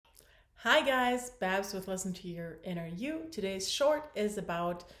Hi guys, Babs with Listen to Your Inner You. Today's short is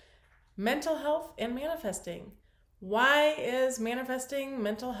about mental health and manifesting. Why is manifesting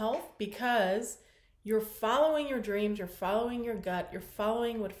mental health? Because you're following your dreams, you're following your gut, you're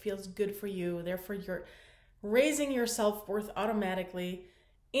following what feels good for you. Therefore, you're raising your self-worth automatically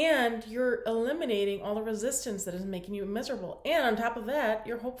and you're eliminating all the resistance that is making you miserable. And on top of that,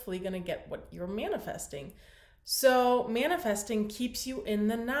 you're hopefully going to get what you're manifesting. So manifesting keeps you in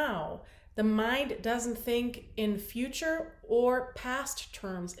the now. The mind doesn't think in future or past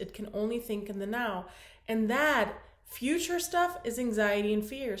terms. It can only think in the now. And that future stuff is anxiety and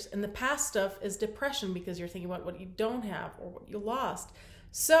fears. And the past stuff is depression because you're thinking about what you don't have or what you lost.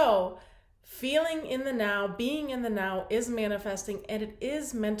 So feeling in the now, being in the now is manifesting, and it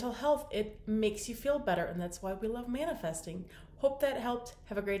is mental health. It makes you feel better. And that's why we love manifesting. Hope that helped.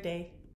 Have a great day.